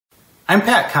I'm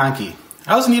Pat Conkey.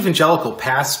 I was an evangelical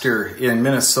pastor in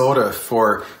Minnesota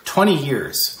for 20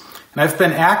 years, and I've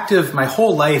been active my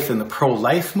whole life in the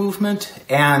pro-life movement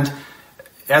and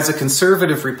as a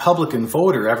conservative Republican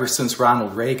voter ever since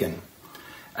Ronald Reagan.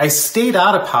 I stayed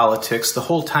out of politics the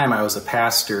whole time I was a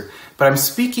pastor, but I'm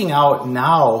speaking out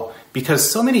now because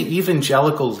so many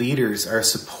evangelical leaders are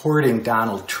supporting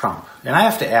Donald Trump. And I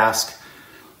have to ask,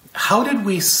 how did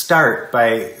we start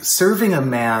by serving a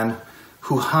man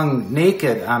who hung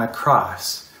naked on a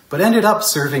cross, but ended up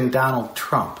serving Donald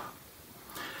Trump?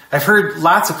 I've heard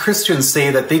lots of Christians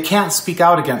say that they can't speak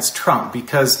out against Trump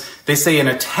because they say an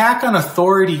attack on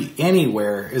authority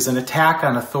anywhere is an attack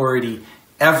on authority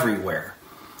everywhere.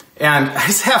 And I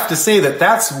just have to say that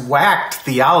that's whacked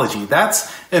theology.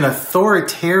 That's an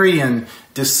authoritarian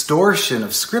distortion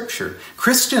of Scripture.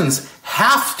 Christians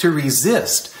have to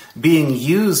resist being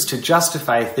used to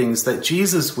justify things that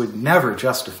Jesus would never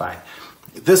justify.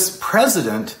 This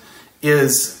president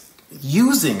is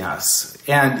using us,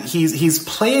 and he's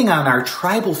playing on our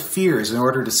tribal fears in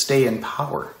order to stay in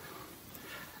power.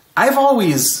 I've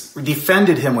always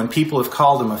defended him when people have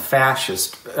called him a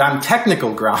fascist on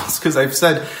technical grounds, because I've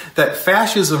said that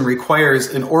fascism requires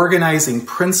an organizing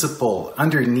principle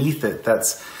underneath it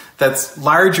that's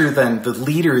larger than the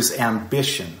leader's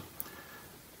ambition.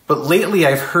 But lately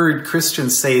I've heard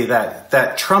Christians say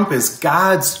that Trump is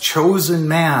God's chosen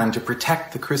man to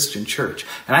protect the Christian church.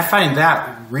 And I find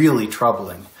that really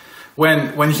troubling.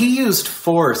 When he used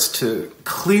force to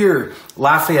clear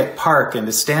Lafayette Park and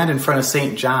to stand in front of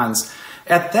St. John's,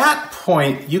 at that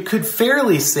point you could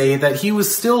fairly say that he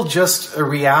was still just a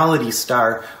reality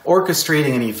star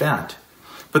orchestrating an event.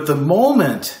 But the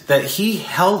moment that he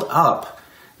held up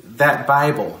that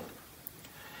Bible,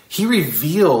 he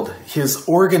revealed his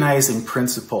organizing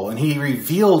principle, and he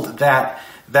revealed that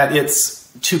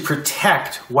it's to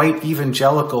protect white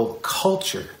evangelical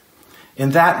culture. In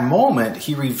that moment,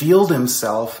 he revealed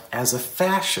himself as a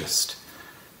fascist.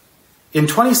 In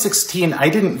 2016, I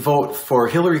didn't vote for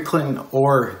Hillary Clinton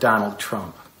or Donald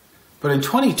Trump. But in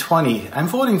 2020, I'm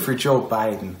voting for Joe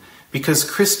Biden because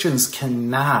Christians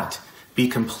cannot be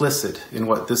complicit in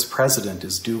what this president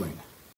is doing.